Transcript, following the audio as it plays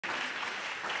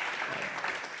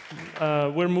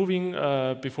We're moving,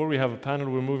 before we have a panel,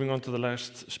 we're moving on to the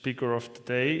last speaker of the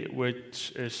day,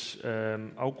 which is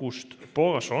Ágúst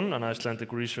Bogason, an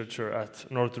Icelandic researcher at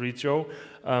Nordregio.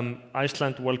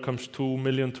 Iceland welcomes 2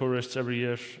 million tourists every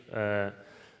year.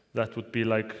 That would be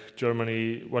like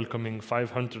Germany welcoming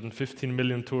 515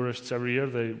 million tourists every year.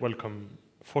 They welcome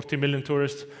 40 million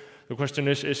tourists. The question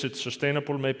is it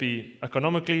sustainable? Maybe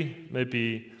economically,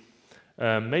 maybe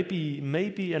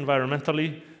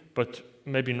environmentally, but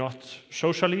maybe not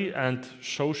socially, and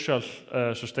social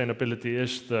sustainability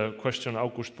is the question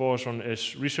Ágúst Bogason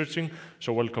is researching,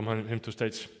 so welcome him to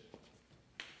stage.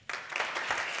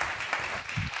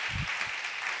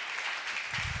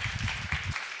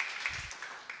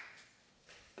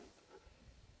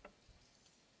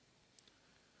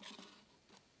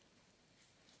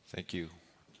 Thank you.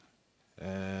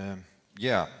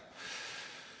 Yeah,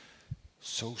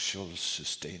 social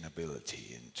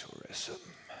sustainability in tourism.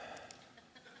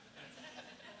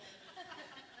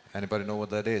 Anybody know what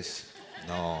that is?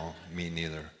 No, me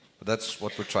neither. But that's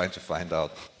what we're trying to find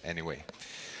out anyway.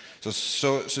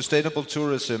 So sustainable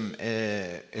tourism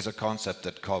is a concept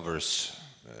that covers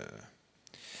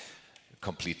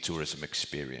complete tourism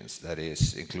experience, that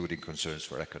is, including concerns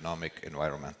for economic,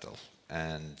 environmental,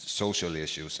 and social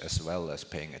issues, as well as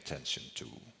paying attention to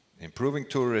improving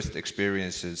tourist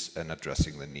experiences and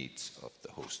addressing the needs of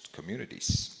the host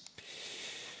communities.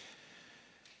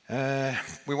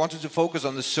 We wanted to focus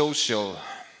on the social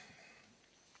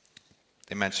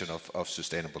dimension of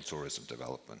sustainable tourism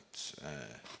development.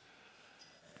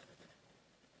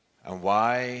 And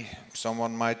why,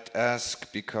 someone might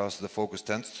ask, because the focus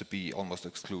tends to be almost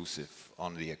exclusive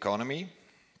on the economy.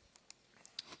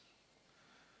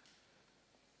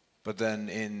 But then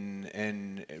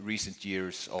in recent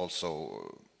years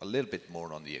also a little bit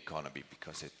more on the economy,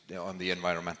 because on the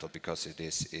environmental, because it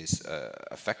is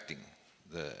affecting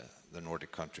the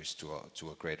Nordic countries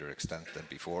to a greater extent than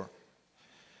before.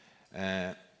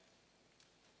 And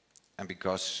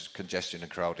because congestion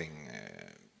and crowding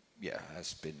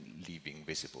has been leaving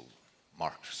visible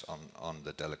marks on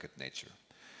the delicate nature.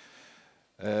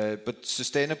 But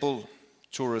sustainable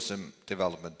tourism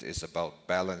development is about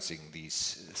balancing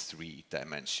these 3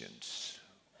 dimensions.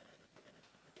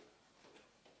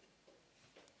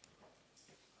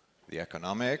 The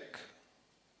economic,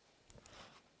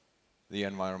 the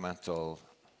environmental,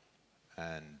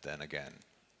 and then again,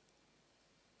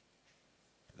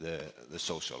 the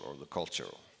social or the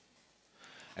cultural.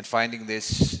 And finding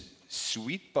this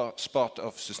sweet spot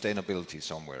of sustainability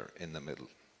somewhere in the middle.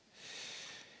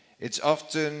 It's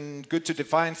often good to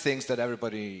define things that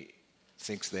everybody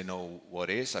thinks they know what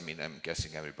is. I mean, I'm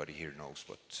guessing everybody here knows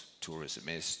what tourism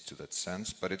is to that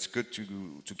sense, but it's good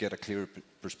to get a clear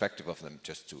perspective of them,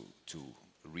 just to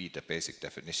read a basic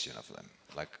definition of them,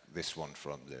 like this one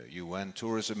from the UN.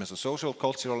 Tourism is a social,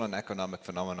 cultural, and economic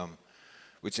phenomenon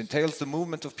which entails the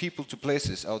movement of people to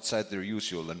places outside their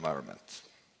usual environment.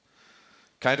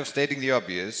 Kind of stating the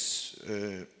obvious,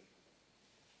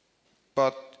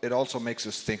 but it also makes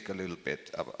us think a little bit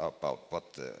about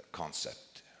what the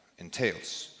concept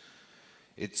entails.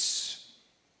 It's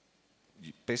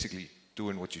basically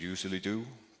doing what you usually do,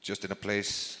 just in a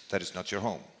place that is not your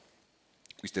home.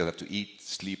 We still have to eat,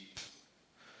 sleep,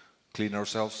 clean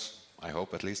ourselves, I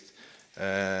hope at least.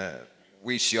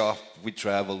 We shop, we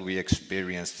travel, we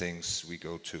experience things, we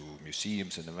go to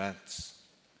museums and events.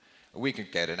 We can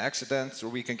get in accidents or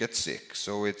we can get sick,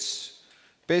 so it's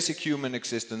basic human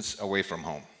existence away from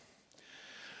home.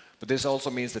 But this also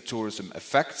means that tourism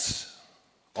affects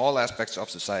all aspects of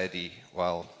society,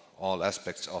 while all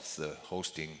aspects of the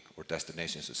hosting or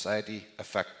destination society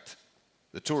affect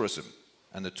the tourism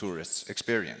and the tourist's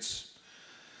experience.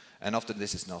 And often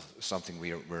this is not something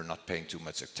we're not paying too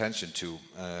much attention to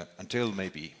until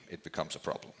maybe it becomes a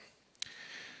problem.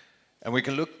 And we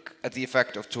can look at the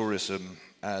effect of tourism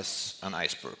as an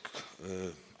iceberg.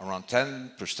 Around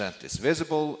 10% is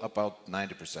visible, about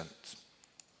 90%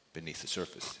 beneath the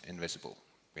surface, invisible.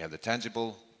 We have the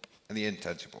tangible and the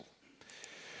intangible.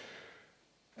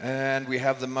 And we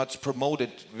have the much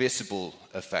promoted visible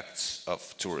effects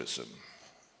of tourism.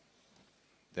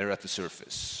 They're at the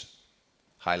surface,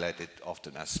 highlighted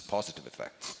often as positive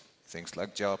effects. Things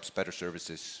like jobs, better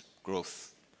services,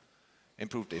 growth,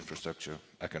 improved infrastructure,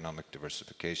 economic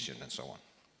diversification, and so on.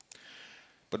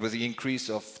 But with the increase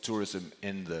of tourism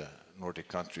in the Nordic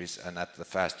countries and at the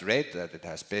fast rate that it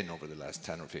has been over the last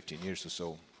 10 or 15 years or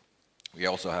so, we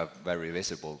also have very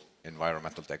visible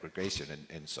environmental degradation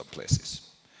in some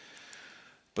places.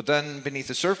 But then beneath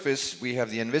the surface, we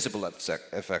have the invisible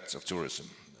effects of tourism,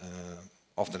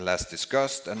 often less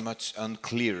discussed and much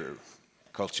unclearer: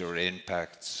 cultural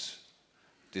impacts,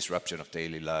 disruption of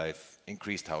daily life,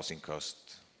 increased housing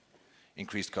cost,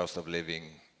 increased cost of living,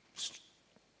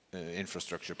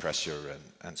 infrastructure pressure,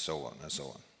 and so on and so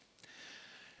on.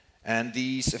 And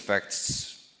these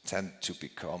effects tend to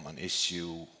become an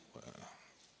issue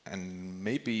and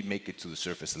maybe make it to the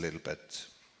surface a little bit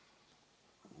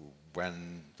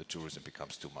when the tourism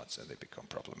becomes too much and they become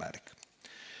problematic.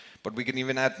 But we can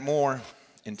even add more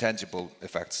intangible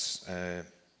effects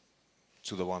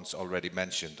to the ones already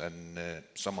mentioned, and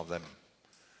some of them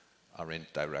are in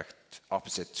direct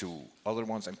opposite to other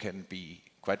ones and can be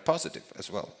quite positive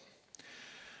as well.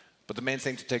 But the main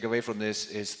thing to take away from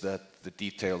this is that the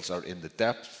details are in the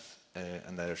depth,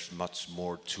 and there's much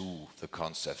more to the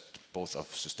concept, both of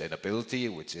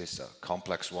sustainability, which is a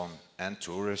complex one, and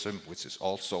tourism, which is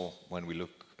also, when we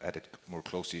look at it more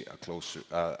closely,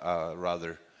 a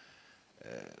rather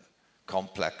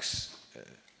complex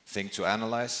thing to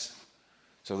analyze.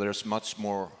 So there's much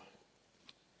more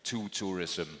to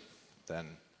tourism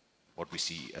than what we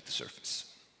see at the surface.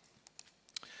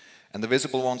 And the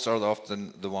visible ones are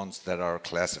often the ones that are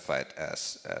classified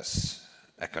as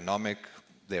economic.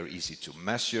 They're easy to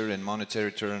measure in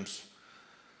monetary terms,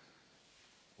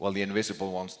 while the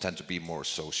invisible ones tend to be more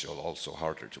social, also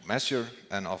harder to measure,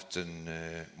 and often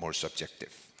more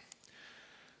subjective.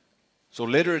 So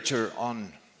literature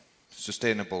on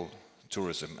sustainable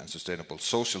tourism and sustainable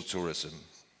social tourism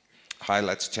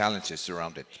highlights challenges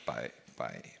around it by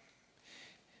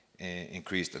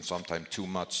increased and sometimes too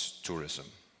much tourism.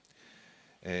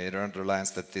 It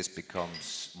underlines that this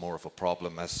becomes more of a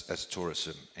problem as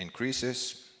tourism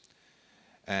increases,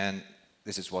 and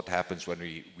this is what happens when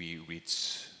we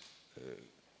reach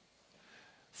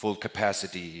full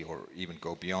capacity, or even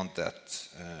go beyond that,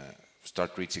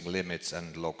 start reaching limits,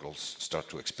 and locals start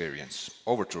to experience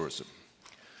over-tourism.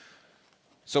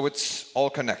 So it's all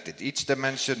connected. Each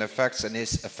dimension affects and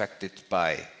is affected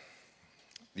by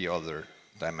the other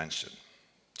dimension,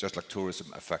 just like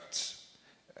tourism affects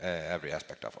every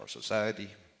aspect of our society,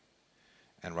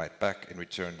 and right back in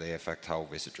return they affect how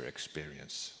visitors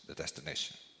experience the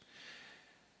destination.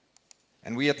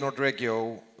 And we at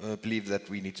Nordregio believe that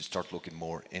we need to start looking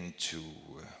more into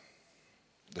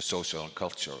the social and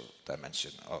cultural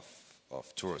dimension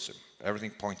of tourism.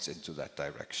 Everything points into that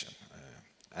direction.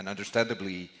 And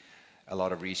understandably, a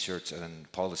lot of research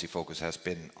and policy focus has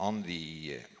been on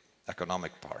the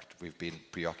economic part. We've been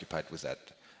preoccupied with that.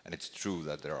 And it's true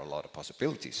that there are a lot of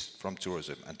possibilities from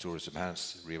tourism, and tourism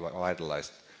has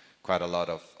revitalized quite a lot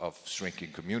of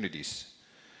shrinking communities.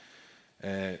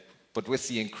 But with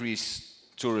the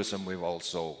increased tourism, we've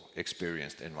also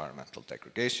experienced environmental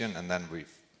degradation, and then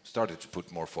we've started to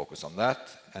put more focus on that,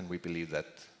 and we believe that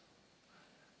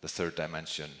the third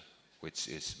dimension, which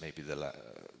is maybe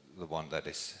the one that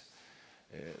is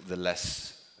the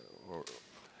less, or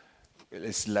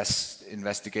is less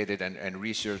investigated and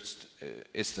researched,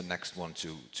 is the next one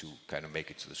to kind of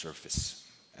make it to the surface,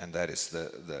 and that is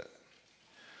the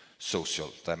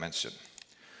social dimension.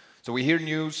 So we hear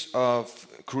news of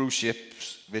cruise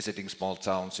ships visiting small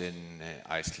towns in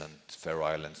Iceland, Faroe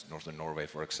Islands, northern Norway,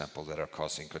 for example, that are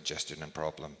causing congestion and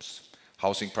problems.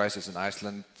 Housing prices in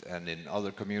Iceland and in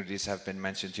other communities have been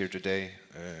mentioned here today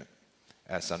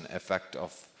as an effect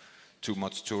of too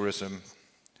much tourism.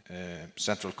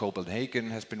 Central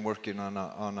Copenhagen has been working on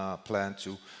a plan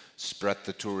to spread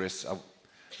the tourists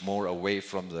more away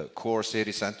from the core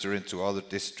city center into other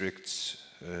districts.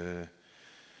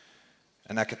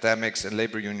 And academics and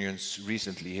labor unions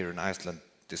recently here in Iceland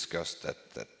discussed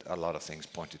that a lot of things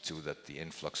pointed to that the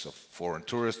influx of foreign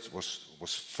tourists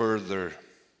was further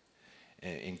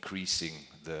increasing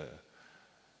the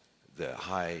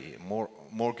high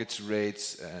mortgage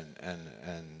rates and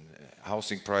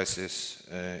housing prices,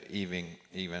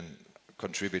 even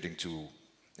contributing to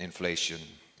inflation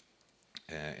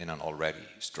in an already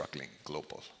struggling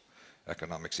global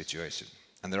economic situation.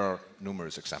 And there are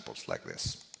numerous examples like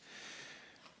this.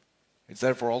 It's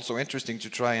therefore also interesting to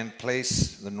try and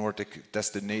place the Nordic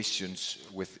destinations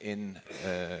within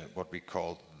what we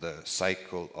call the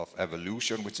cycle of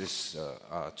evolution, which is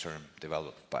a term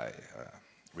developed by a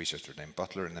researcher named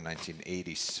Butler in the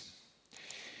 1980s.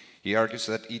 He argues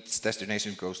that each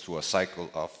destination goes through a cycle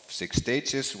of 6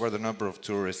 stages, where the number of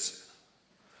tourists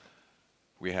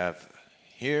we have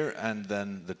here, and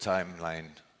then the timeline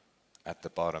at the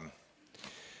bottom.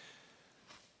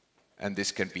 And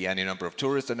this can be any number of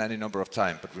tourists and any number of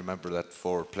time, but remember that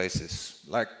for places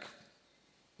like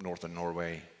northern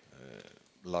Norway,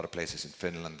 a lot of places in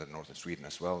Finland and northern Sweden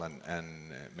as well,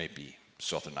 and maybe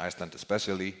southern Iceland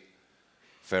especially,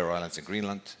 Faroe Islands and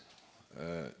Greenland,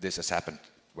 this has happened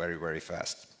very, very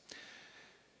fast.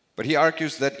 But he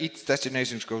argues that each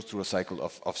destination goes through a cycle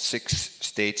of 6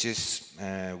 stages.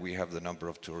 We have the number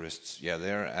of tourists,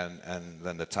 there, and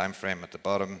then the time frame at the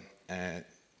bottom.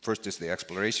 First is the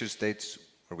exploration stage,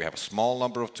 where we have a small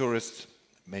number of tourists,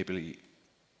 maybe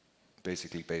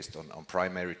basically based on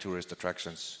primary tourist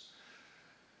attractions.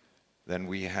 Then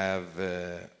we have,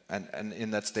 and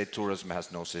in that state, tourism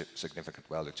has no significant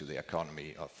value to the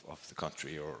economy of the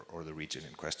country or the region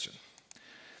in question.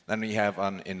 Then we have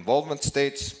an involvement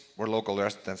stage, where local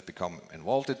residents become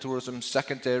involved in tourism.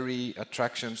 Secondary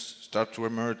attractions start to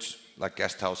emerge, like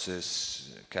guest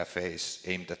houses, cafes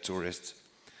aimed at tourists.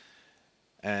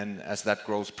 And as that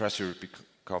grows, pressure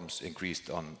becomes increased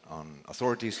on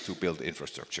authorities to build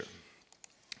infrastructure.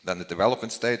 Then the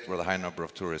development state, where the high number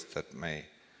of tourists that may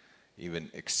even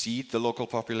exceed the local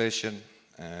population,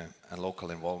 and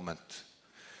local involvement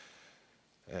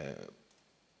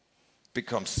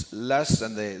becomes less,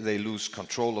 and they lose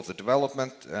control of the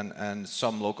development, and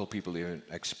some local people even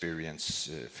experience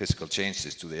physical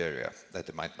changes to the area that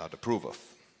they might not approve of.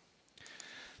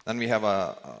 Then we have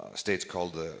a stage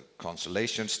called the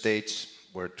consolidation stage,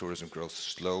 where tourism growth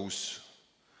slows,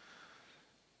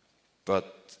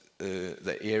 but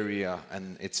the area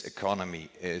and its economy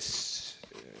is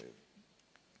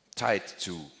tied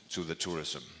to the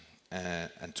tourism,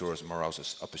 and tourism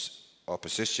arouses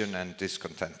opposition and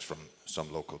discontent from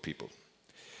some local people.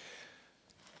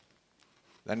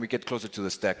 Then we get closer to the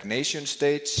stagnation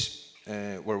stage,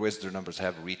 where visitor numbers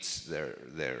have reached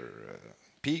their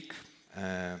peak,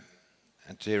 and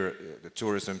the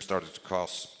tourism started to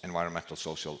cause environmental,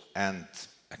 social, and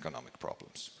economic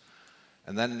problems.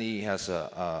 And then he has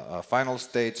a final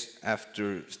stage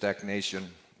after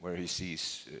stagnation, where he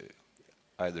sees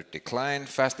either decline,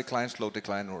 fast decline, slow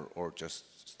decline, or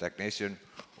just stagnation,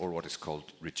 or what is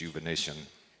called rejuvenation.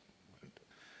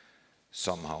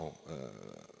 Somehow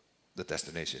the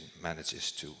destination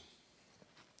manages to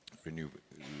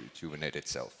rejuvenate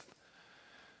itself.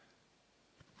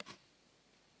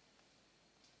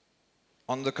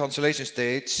 On the consolidation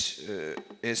stage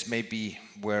is maybe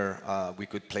where we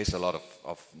could place a lot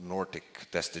of Nordic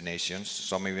destinations.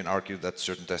 Some even argue that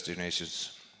certain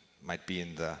destinations might be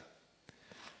in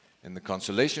the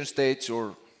consolidation stage,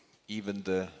 or even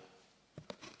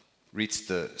reach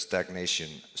the stagnation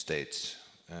stage.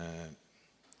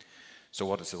 So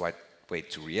what is the right way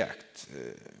to react?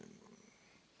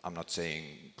 I'm not saying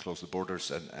close the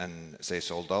borders and say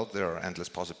sold out. There are endless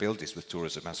possibilities with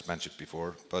tourism, as mentioned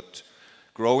before, but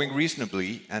growing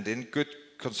reasonably and in good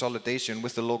consolidation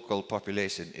with the local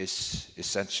population is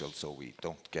essential, so we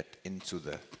don't get into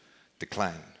the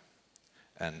decline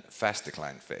and fast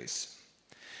decline phase.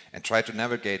 And try to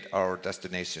navigate our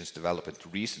destination's development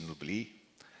reasonably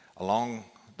along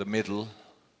the middle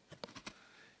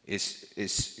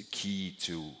is key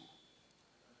to,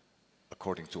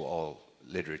 according to all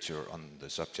literature on the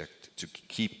subject, to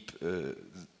keep the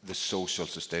social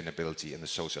sustainability and the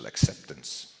social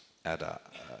acceptance at a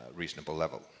reasonable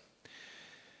level.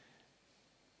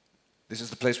 This is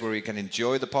the place where we can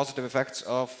enjoy the positive effects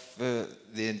of the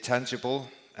intangible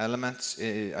elements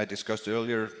I discussed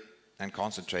earlier, and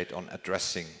concentrate on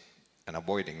addressing and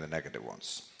avoiding the negative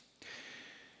ones.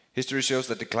 History shows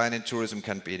that decline in tourism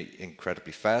can be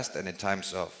incredibly fast, and in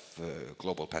times of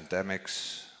global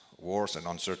pandemics, wars, and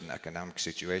uncertain economic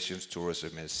situations,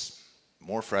 tourism is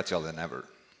more fragile than ever.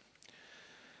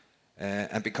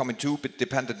 And becoming too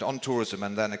dependent on tourism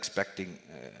and then expecting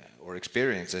or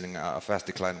experiencing a fast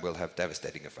decline will have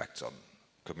devastating effects on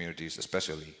communities,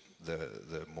 especially the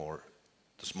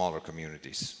smaller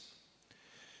communities.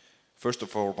 First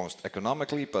and foremost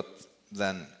economically, but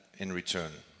then in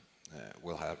return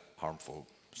will have harmful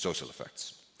social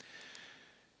effects.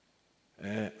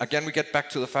 Again, we get back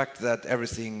to the fact that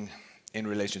everything in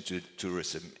relation to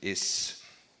tourism is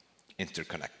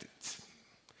interconnected.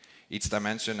 Each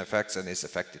dimension affects and is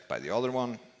affected by the other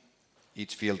one.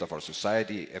 Each field of our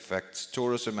society affects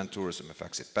tourism, and tourism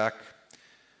affects it back.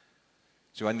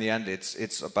 So in the end,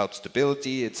 it's about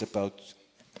stability, it's about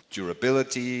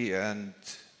durability, and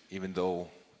even though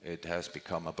it has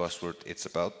become a buzzword, it's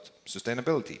about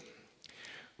sustainability.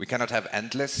 We cannot have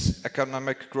endless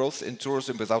economic growth in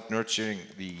tourism without nurturing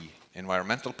the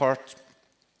environmental part,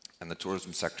 and the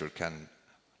tourism sector can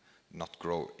not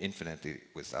grow infinitely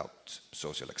without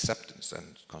social acceptance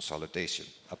and consolidation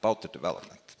about the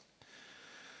development.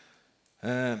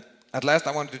 At last,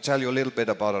 I wanted to tell you a little bit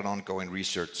about an ongoing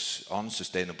research on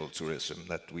sustainable tourism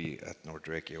that we at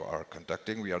Nordregio are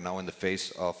conducting. We are now in the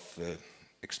phase of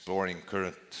exploring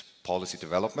current policy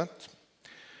development,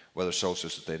 whether social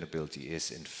sustainability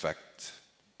is in fact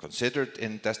considered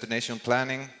in destination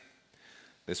planning,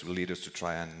 This will lead us to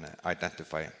try and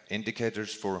identify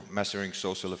indicators for measuring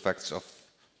social effects of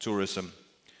tourism.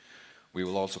 We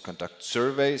will also conduct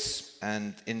surveys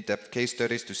and in-depth case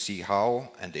studies to see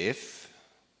how and if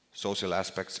social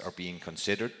aspects are being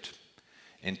considered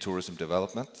in tourism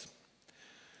development.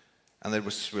 And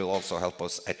this will also help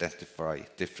us identify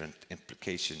different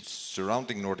implications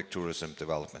surrounding Nordic tourism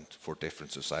development for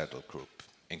different societal groups,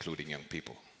 including young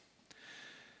people.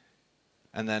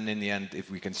 And then in the end, if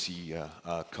we can see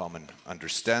a common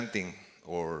understanding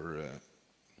or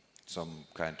some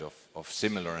kind of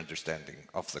similar understanding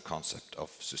of the concept of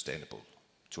sustainable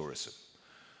tourism.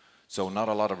 So not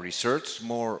a lot of research,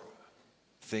 more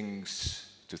things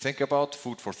to think about,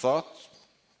 food for thought,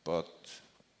 but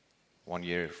 1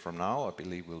 year from now, I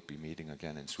believe we'll be meeting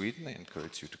again in Sweden. I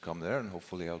encourage you to come there, and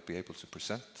hopefully I'll be able to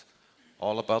present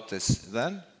all about this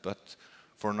then. But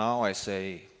for now, I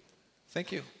say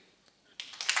thank you.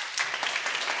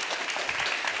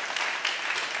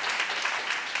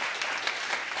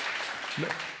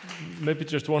 Maybe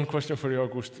just one question for you,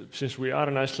 August. Since we are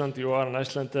in Iceland, you are an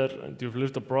Icelander, and you've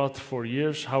lived abroad for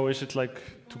years, how is it like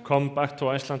to come back to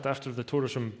Iceland after the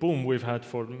tourism boom we've had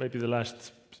for maybe the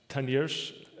last 10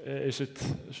 years? Is it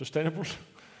sustainable?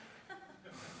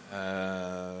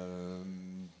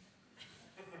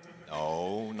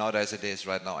 No, not as it is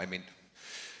right now. I mean,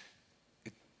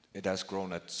 it has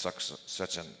grown at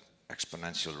such an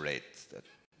exponential rate that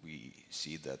we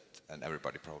see that, and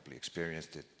everybody probably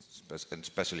experienced it,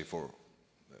 especially for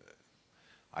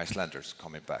Icelanders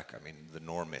coming back. I mean, the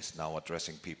norm is now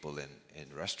addressing people in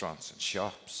restaurants and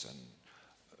shops and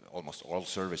almost all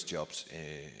service jobs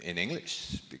in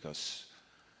English, because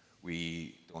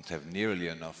we don't have nearly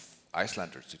enough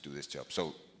Icelanders to do this job.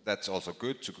 So that's also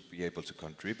good to be able to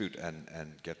contribute and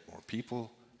get more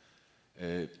people.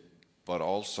 But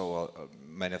also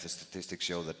many of the statistics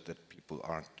show that people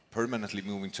aren't permanently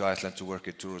moving to Iceland to work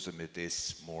in tourism. It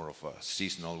is more of a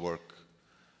seasonal work.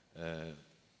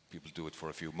 People do it for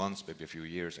a few months, maybe a few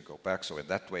years, and go back. So in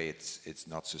that way, it's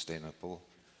not sustainable.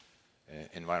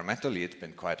 Environmentally, it's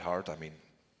been quite hard. I mean,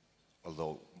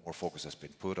 although more focus has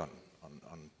been put on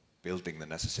building the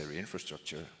necessary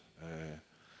infrastructure.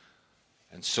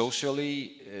 And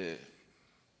socially,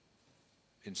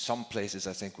 in some places,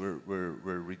 I think we're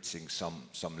reaching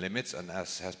some limits, and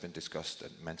as has been discussed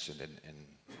and mentioned in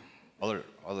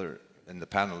the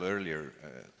panel earlier,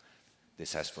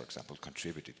 this has, for example,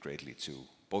 contributed greatly to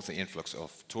both the influx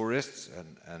of tourists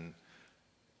and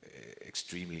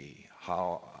extremely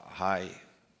high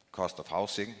cost of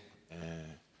housing,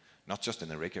 not just in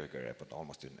the Reykjavik area, but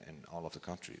almost in all of the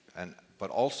country, but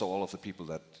also all of the people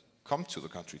that come to the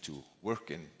country to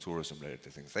work in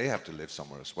tourism-related things. They have to live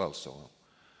somewhere as well, so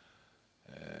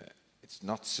it's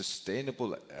not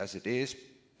sustainable as it is,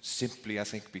 simply, I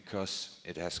think, because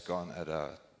it has gone at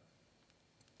a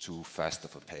too fast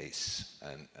of a pace,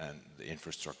 and the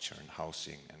infrastructure and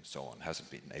housing and so on hasn't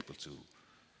been able to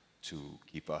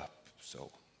keep up. So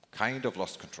kind of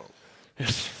lost control.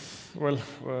 Yes, well,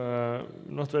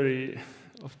 not a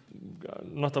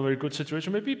very good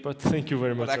situation maybe, but thank you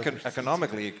very much.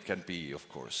 Economically it can be, of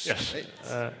course. Yes. Right?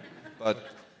 But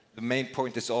the main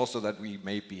point is also that we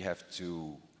maybe have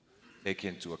to take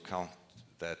into account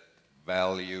that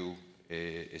value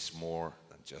is more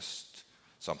than just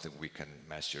something we can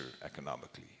measure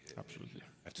economically. Absolutely.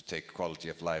 We have to take quality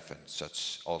of life and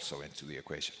such also into the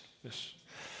equation. Yes.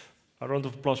 A round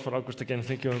of applause for August again.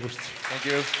 Thank you, August. Thank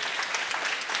you.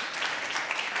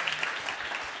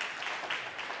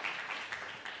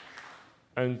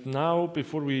 And now,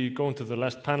 before we go into the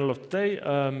last panel of the day,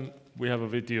 we have a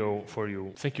video for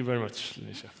you. Thank you very much,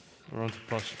 Lisa. A round of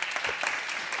applause.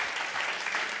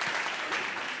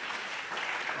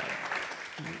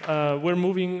 We're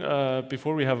moving,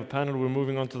 before we have a panel, we're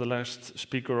moving on to the last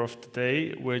speaker of the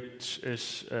day, which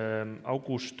is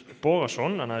Ágúst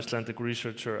Bogason, an Icelandic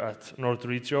researcher at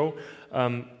Nordregio.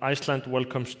 Iceland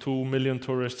welcomes 2 million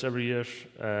tourists every year.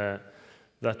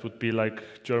 That would be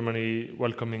like Germany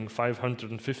welcoming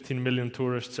 515 million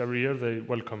tourists every year. They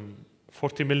welcome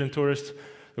 40 million tourists.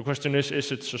 The question is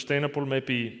it sustainable?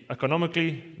 Maybe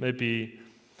economically, maybe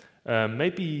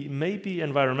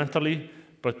environmentally,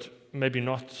 but maybe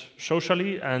not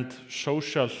socially, and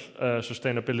social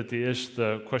sustainability is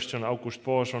the question Ágúst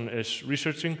Bogason is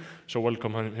researching, so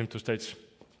welcome him to stage.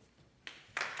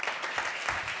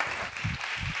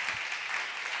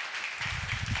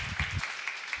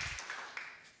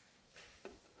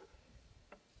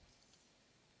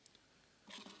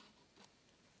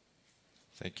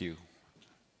 Thank you.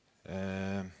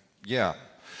 Yeah,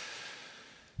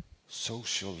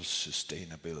 social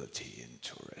sustainability in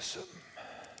tourism.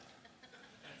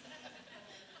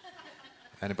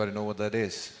 Anybody know what that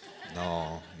is?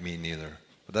 No, me neither.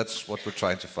 But that's what we're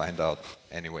trying to find out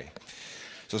anyway.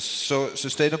 So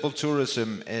sustainable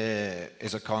tourism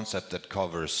is a concept that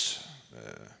covers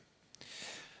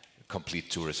complete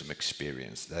tourism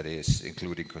experience, that is,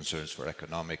 including concerns for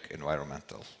economic,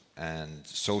 environmental, and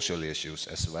social issues,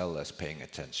 as well as paying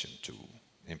attention to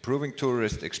improving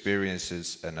tourist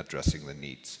experiences and addressing the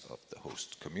needs of the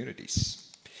host communities.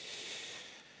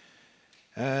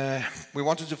 We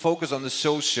wanted to focus on the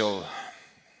social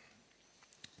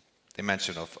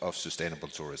dimension of sustainable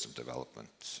tourism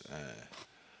development.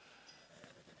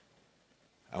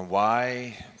 And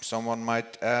why, someone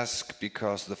might ask,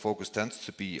 because the focus tends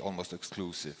to be almost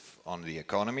exclusive on the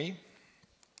economy.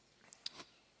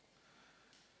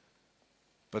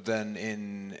 But then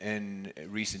in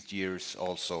recent years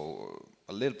also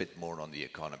a little bit more on the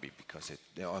economy, because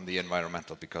on the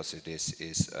environmental, because it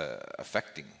is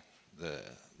affecting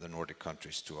the Nordic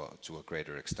countries to a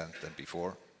greater extent than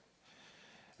before.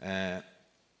 And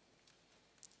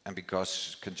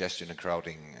because congestion and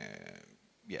crowding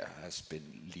has been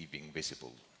leaving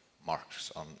visible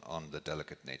marks on the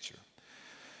delicate nature.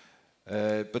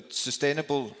 But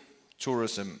sustainable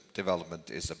tourism development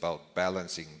is about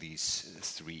balancing these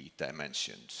three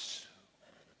dimensions.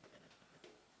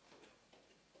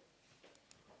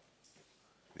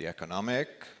 The economic,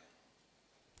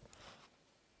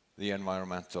 the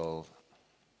environmental,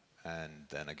 and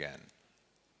then again,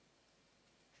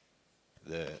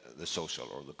 the social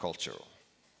or the cultural.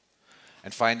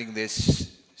 And finding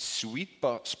this sweet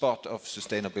spot of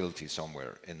sustainability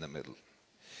somewhere in the middle.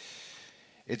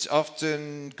 It's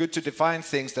often good to define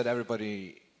things that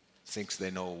everybody thinks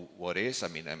they know what is. I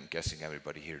mean, I'm guessing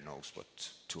everybody here knows what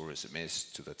tourism is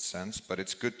to that sense, but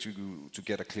it's good to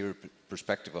get a clear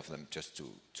perspective of them, just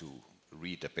to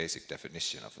read a basic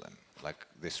definition of them, like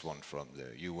this one from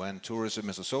the UN. Tourism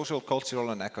is a social,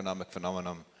 cultural, and economic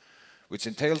phenomenon which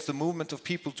entails the movement of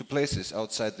people to places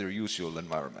outside their usual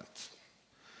environment.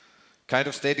 Kind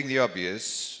of stating the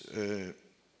obvious,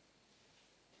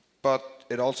 but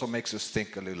it also makes us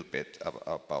think a little bit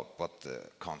about what the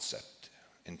concept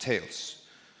entails.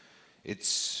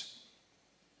 It's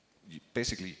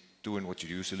basically doing what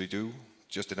you usually do,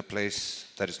 just in a place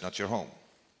that is not your home.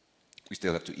 We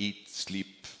still have to eat,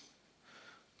 sleep,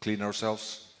 clean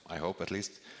ourselves, I hope at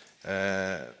least.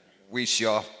 We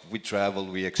shop, we travel,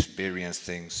 we experience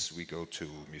things, we go to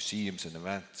museums and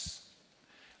events.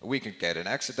 We can get in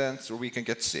accidents or we can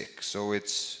get sick, so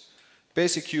it's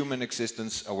basic human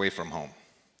existence away from home.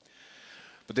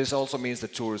 But this also means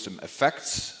that tourism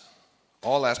affects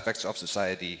all aspects of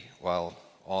society, while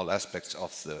all aspects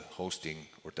of the hosting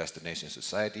or destination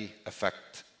society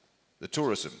affect the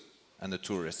tourism and the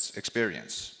tourist's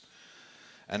experience.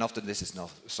 And often this is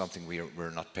not something we're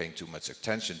not paying too much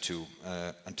attention to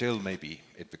until maybe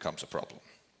it becomes a problem.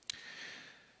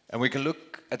 And we can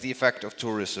look at the effect of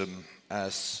tourism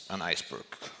as an iceberg.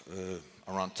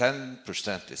 Around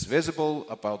 10% is visible,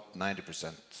 about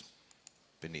 90%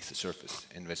 beneath the surface,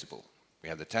 invisible. We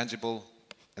have the tangible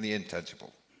and the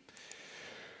intangible.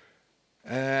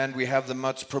 And we have the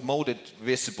much promoted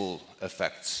visible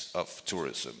effects of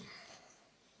tourism.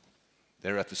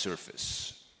 They're at the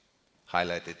surface,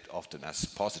 highlighted often as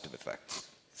positive effects.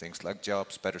 Things like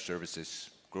jobs, better services,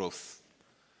 growth,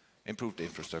 improved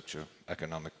infrastructure,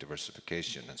 economic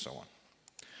diversification, and so on.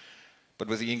 But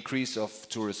with the increase of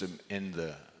tourism in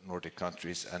the Nordic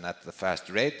countries and at the fast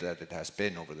rate that it has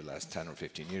been over the last 10 or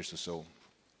 15 years or so,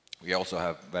 we also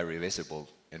have very visible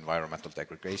environmental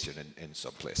degradation in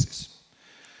some places.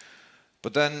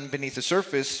 But then beneath the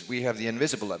surface, we have the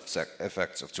invisible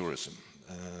effects of tourism,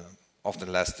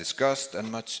 often less discussed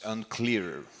and much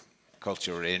unclearer.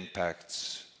 Cultural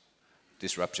impacts,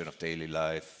 disruption of daily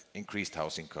life, increased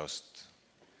housing cost,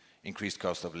 increased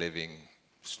cost of living,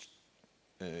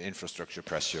 infrastructure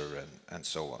pressure, and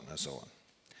so on and so on.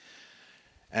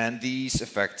 And these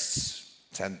effects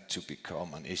tend to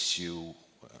become an issue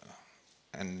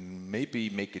and maybe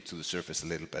make it to the surface a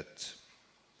little bit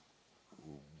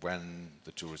when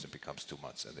the tourism becomes too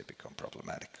much and they become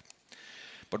problematic.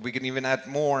 But we can even add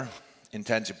more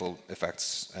intangible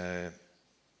effects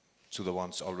to the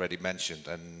ones already mentioned,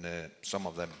 and some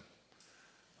of them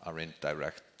are in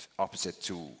direct opposite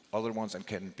to other ones and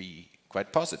can be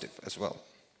quite positive as well.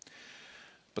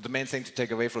 But the main thing to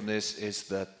take away from this is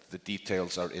that the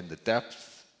details are in the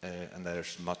depth, and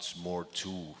there's much more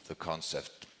to the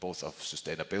concept, both of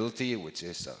sustainability, which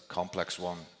is a complex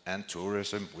one, and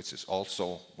tourism, which is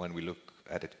also, when we look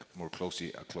at it more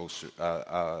closely,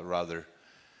 a rather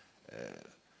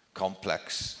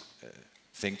complex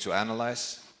thing to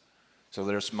analyze. So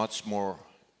there's much more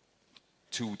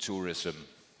to tourism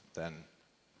than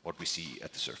what we see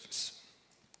at the surface.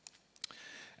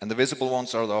 And the visible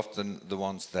ones are often the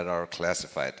ones that are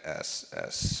classified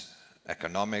as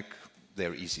economic.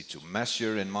 They're easy to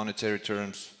measure in monetary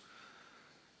terms,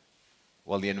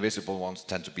 while the invisible ones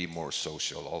tend to be more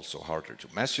social, also harder to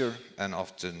measure, and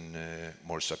often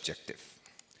more subjective.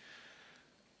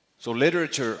 So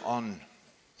literature on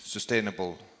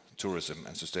sustainable tourism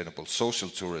and sustainable social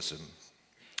tourism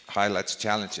highlights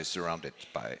challenges surrounded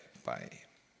by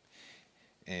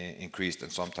increased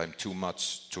and sometimes too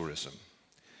much tourism.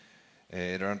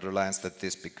 It underlines that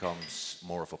this becomes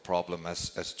more of a problem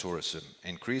as tourism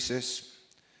increases,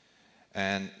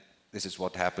 and this is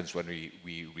what happens when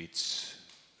we reach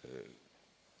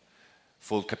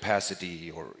full capacity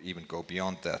or even go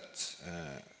beyond that,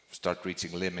 start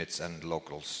reaching limits, and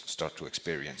locals start to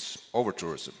experience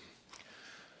over-tourism.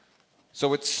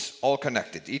 So it's all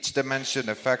connected. Each dimension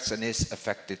affects and is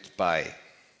affected by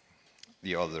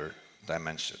the other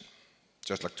dimension,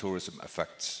 just like tourism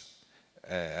affects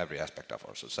every aspect of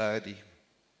our society,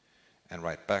 and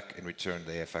right back in return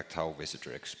they affect how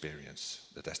visitors experience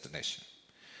the destination.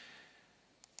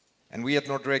 And we at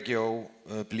Nordregio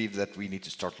believe that we need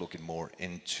to start looking more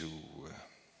into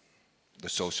the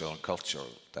social and cultural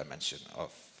dimension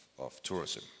of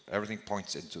tourism. Everything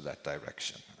points into that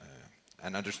direction.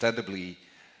 And understandably,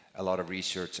 a lot of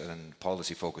research and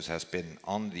policy focus has been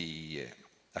on the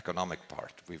economic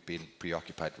part. We've been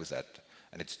preoccupied with that.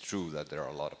 And it's true that there are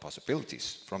a lot of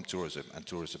possibilities from tourism, and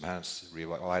tourism has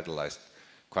revitalized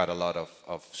quite a lot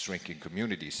of shrinking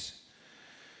communities.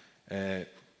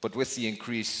 But with the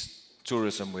increased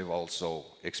tourism, we've also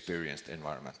experienced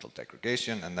environmental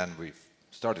degradation, and then we've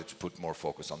started to put more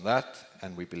focus on that,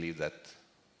 and we believe that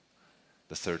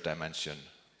the third dimension,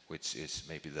 which is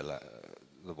maybe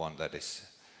the one that is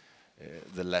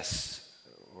the less,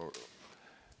 or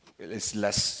is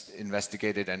less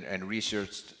investigated and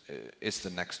researched, is the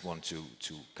next one to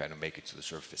kind of make it to the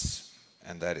surface,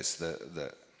 and that is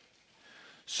the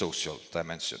social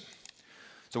dimension.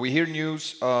 So we hear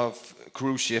news of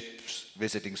cruise ships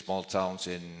visiting small towns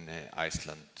in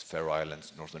Iceland, Faroe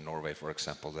Islands, northern Norway, for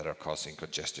example, that are causing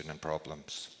congestion and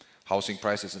problems. Housing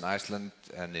prices in Iceland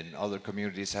and in other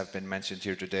communities have been mentioned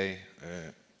here today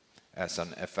as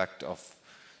an effect of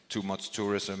too much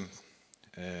tourism.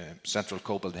 Central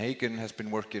Copenhagen has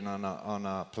been working on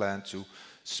a plan to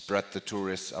spread the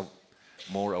tourists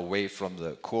more away from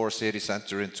the core city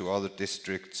center into other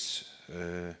districts.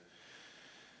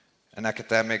 And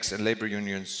academics and labor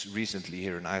unions recently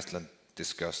here in Iceland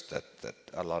discussed that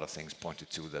a lot of things pointed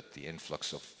to that the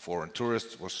influx of foreign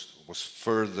tourists was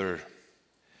further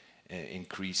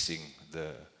increasing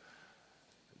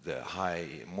the high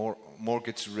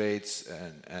mortgage rates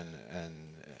and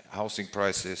housing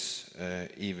prices,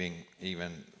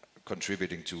 even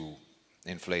contributing to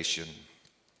inflation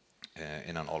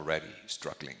in an already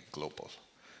struggling global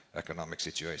economic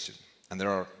situation. And there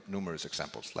are numerous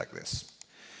examples like this.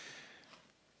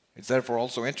 It's therefore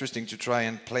also interesting to try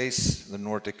and place the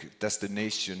Nordic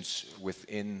destinations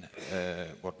within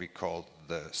what we call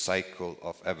the cycle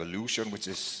of evolution, which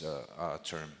is a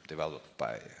term developed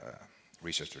by a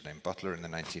researcher named Butler in the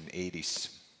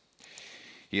 1980s.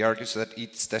 He argues that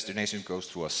each destination goes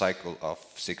through a cycle of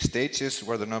 6 stages,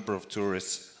 where the number of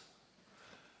tourists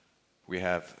we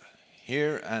have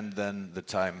here, and then the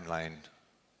timeline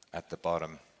at the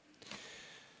bottom.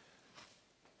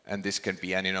 And this can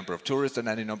be any number of tourists and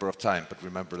any number of time, but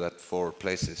remember that for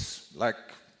places like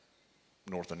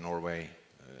northern Norway,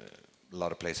 a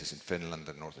lot of places in Finland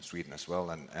and northern Sweden as well,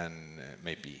 and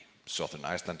maybe southern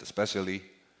Iceland especially,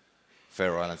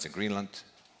 Faroe Islands and Greenland,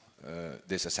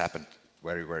 this has happened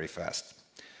very, very fast.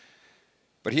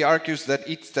 But he argues that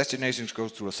each destination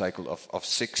goes through a cycle of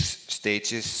 6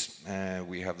 stages.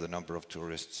 We have the number of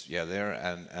tourists, there,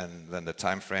 and then the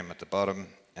time frame at the bottom.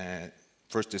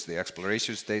 First is the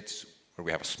exploration stage, where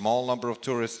we have a small number of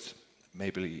tourists,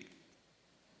 maybe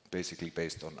basically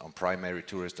based on primary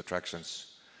tourist attractions.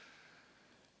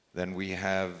 Then we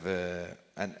have,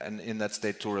 and in that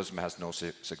state, tourism has no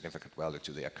significant value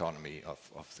to the economy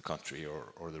of the country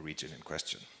or the region in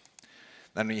question.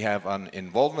 Then we have an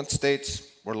involvement stage,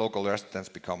 where local residents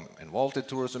become involved in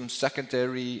tourism.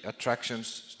 Secondary attractions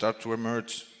start to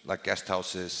emerge, like guest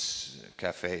houses,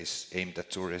 cafes aimed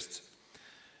at tourists.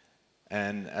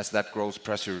 And as that grows,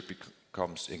 pressure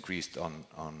becomes increased on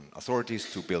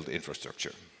authorities to build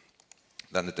infrastructure.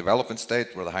 Then the development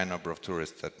state, where the high number of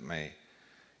tourists that may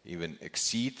even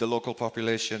exceed the local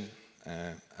population,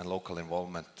 and local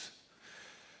involvement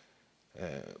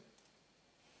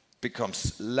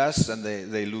becomes less, and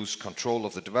they lose control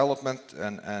of the development,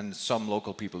 and some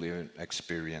local people even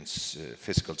experience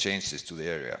physical changes to the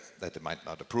area that they might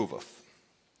not approve of.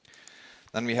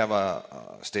 Then we have a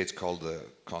stage called the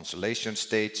consolation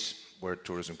stage, where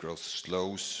tourism growth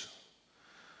slows,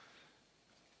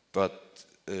 but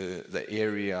the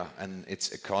area and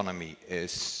its economy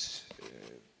is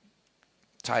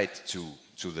tied to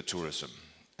the tourism,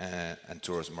 and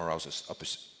tourism arouses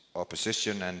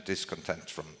opposition and discontent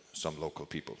from some local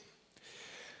people.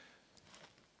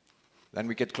 Then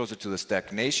we get closer to the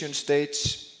stagnation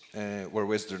stage, where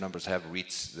visitor numbers have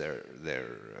reached their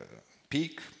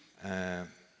peak, and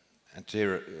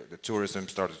here the tourism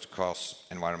started to cause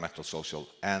environmental, social,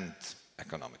 and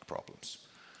economic problems.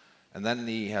 And then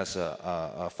he has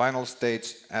a final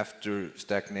stage after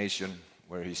stagnation,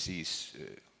 where he sees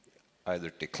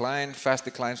either decline, fast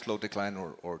decline, slow decline,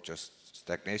 or just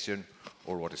stagnation,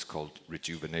 or what is called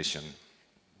rejuvenation.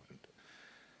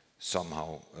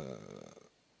 Somehow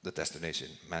the destination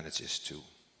manages to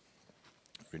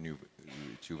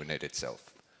rejuvenate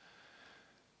itself.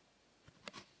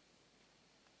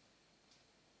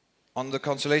 On the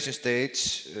consolation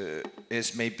stage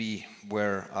is maybe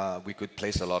where we could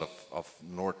place a lot of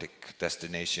Nordic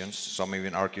destinations. Some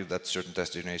even argue that certain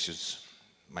destinations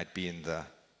might be in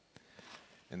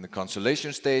the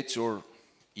consolation stage, or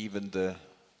even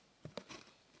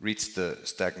reach the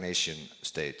stagnation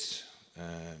stage.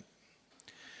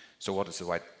 So what is the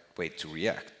right way to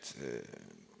react?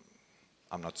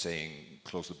 I'm not saying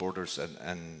close the borders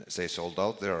and say sold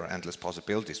out. There are endless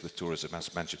possibilities with tourism,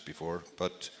 as mentioned before,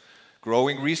 but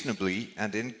growing reasonably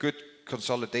and in good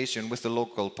consolidation with the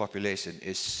local population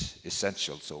is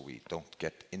essential, so we don't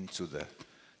get into the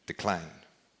decline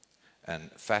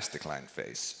and fast decline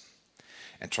phase.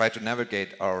 And try to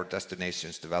navigate our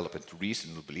destination's development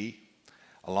reasonably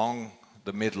along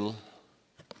the middle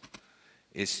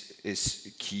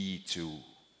is key to,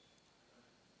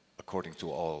 according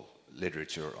to all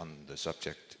literature on the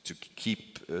subject, to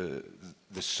keep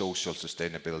the social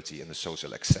sustainability and the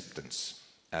social acceptance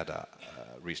at a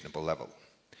reasonable level.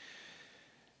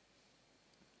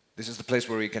 This is the place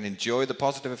where we can enjoy the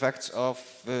positive effects of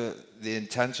the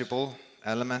intangible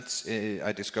elements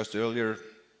I discussed earlier,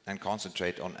 and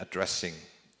concentrate on addressing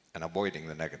and avoiding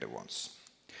the negative ones.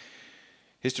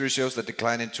 History shows that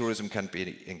decline in tourism can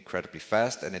be incredibly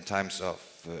fast, and in times of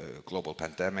global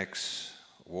pandemics,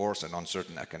 wars, and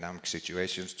uncertain economic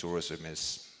situations, tourism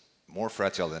is more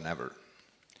fragile than ever.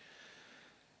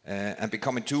 And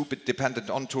becoming too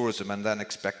dependent on tourism and then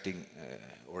expecting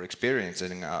or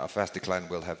experiencing a fast decline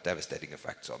will have devastating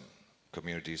effects on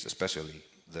communities, especially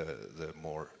the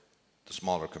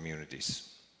smaller communities.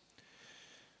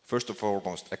 First and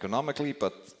foremost economically,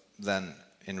 but then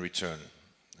in return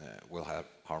will have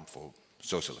harmful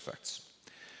social effects.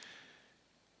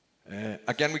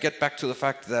 Again, we get back to the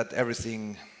fact that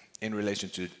everything in relation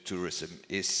to tourism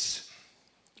is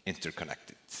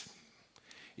interconnected.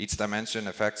 Each dimension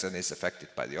affects and is affected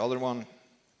by the other one.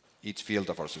 Each field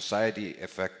of our society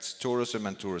affects tourism,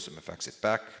 and tourism affects it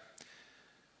back.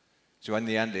 So in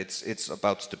the end, it's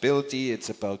about stability, it's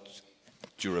about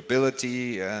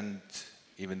durability, and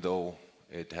even though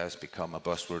it has become a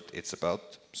buzzword, it's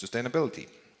about sustainability.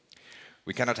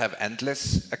 We cannot have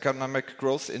endless economic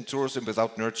growth in tourism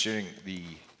without nurturing the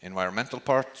environmental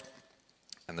part,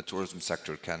 and the tourism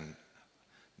sector can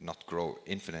not grow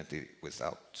infinitely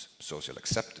without social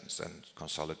acceptance and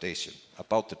consolidation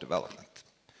about the development.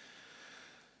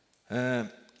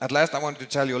 At last, I wanted to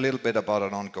tell you a little bit about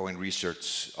an ongoing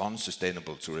research on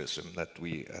sustainable tourism that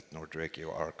we at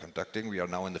Nordregio are conducting. We are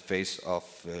now in the phase of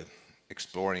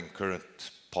exploring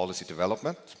current policy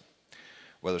development,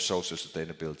 whether social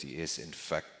sustainability is in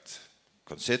fact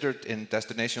considered in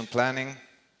destination planning.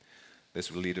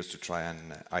 This will lead us to try and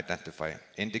identify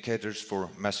indicators for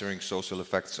measuring social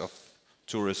effects of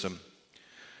tourism.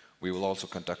 We will also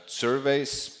conduct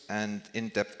surveys and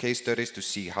in-depth case studies to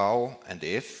see how and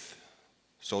if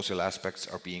social aspects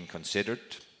are being considered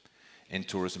in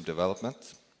tourism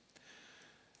development.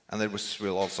 And this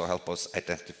will also help us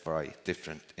identify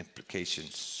different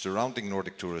implications surrounding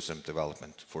Nordic tourism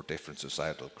development for different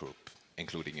societal groups,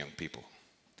 including young people.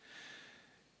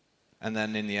 And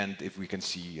then in the end, if we can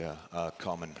see a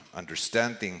common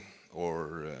understanding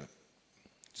or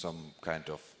some kind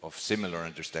of similar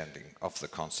understanding of the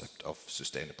concept of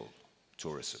sustainable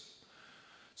tourism.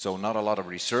 So not a lot of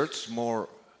research, more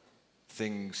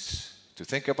things to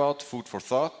think about, food for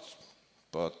thought,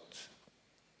 but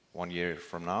 1 year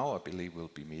from now, I believe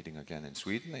we'll be meeting again in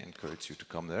Sweden. I encourage you to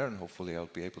come there, and hopefully I'll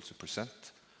be able to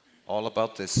present all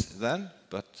about this then.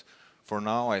 But for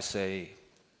now, I say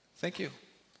thank you.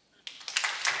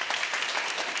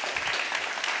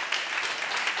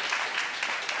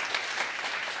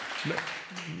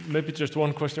 Maybe just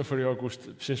one question for you, August.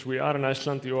 Since we are in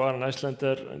Iceland, you are an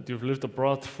Icelander, and you've lived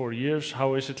abroad for years,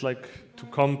 how is it like to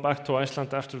come back to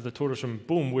Iceland after the tourism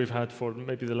boom we've had for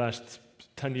maybe the last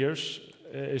 10 years?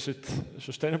 Is it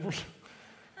sustainable?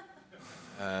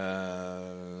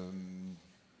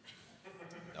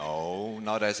 No,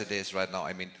 not as it is right now.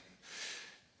 I mean,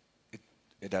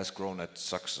 it has grown at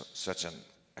such an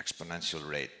exponential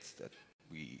rate that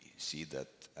we see that,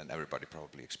 and everybody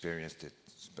probably experienced it,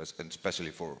 and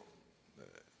especially for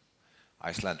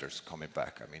Icelanders coming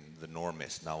back. I mean, the norm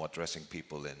is now addressing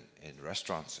people in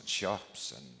restaurants and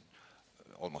shops and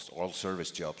almost all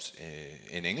service jobs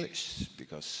in English,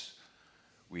 because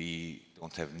we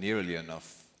don't have nearly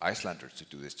enough Icelanders to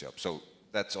do this job. So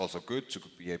that's also good to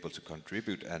be able to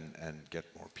contribute and get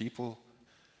more people.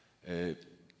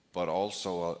 But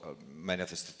also many of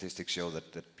the statistics show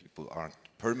that people aren't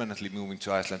permanently moving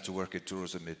to Iceland to work in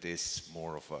tourism. It is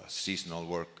more of a seasonal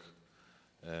work.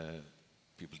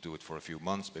 People do it for a few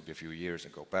months, maybe a few years,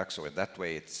 and go back. So in that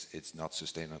way, it's not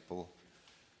sustainable.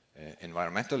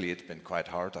 Environmentally, it's been quite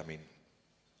hard. I mean,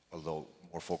 although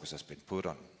more focus has been put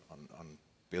on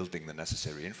building the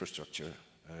necessary infrastructure.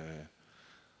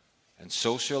 And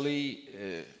socially,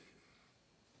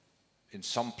 in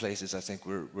some places, I think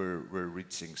we're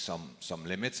reaching some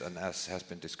limits, and as has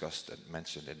been discussed and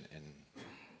mentioned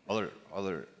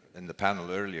in the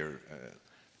panel earlier,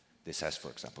 this has, for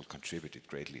example, contributed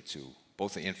greatly to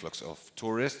both the influx of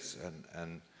tourists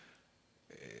and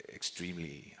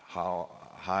extremely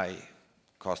high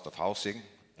cost of housing,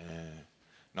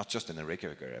 not just in the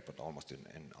Reykjavik area, but almost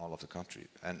in all of the country,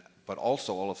 but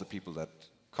also all of the people that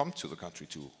come to the country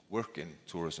to work in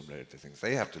tourism-related things.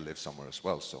 They have to live somewhere as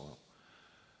well, so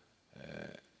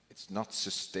it's not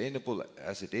sustainable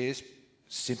as it is,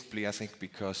 simply, I think,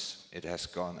 because it has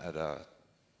gone at a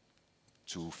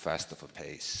too fast of a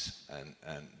pace, and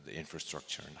the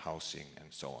infrastructure and housing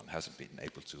and so on hasn't been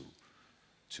able to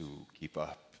keep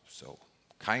up, so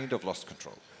kind of lost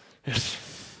control. Yes,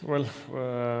 well,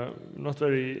 not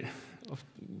a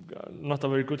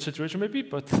very good situation maybe,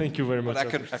 but thank you very much.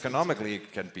 Economically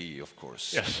it can be, of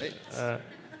course. Yes. Right?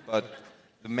 But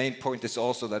the main point is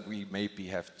also that we maybe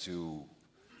have to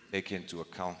take into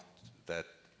account that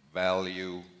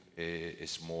value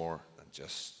is more than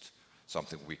just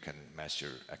something we can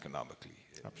measure economically.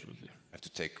 Absolutely. We have to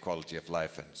take quality of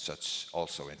life and such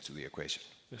also into the equation.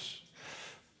 Yes.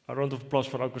 A round of applause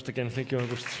for August again. Thank you,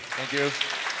 August. Thank you.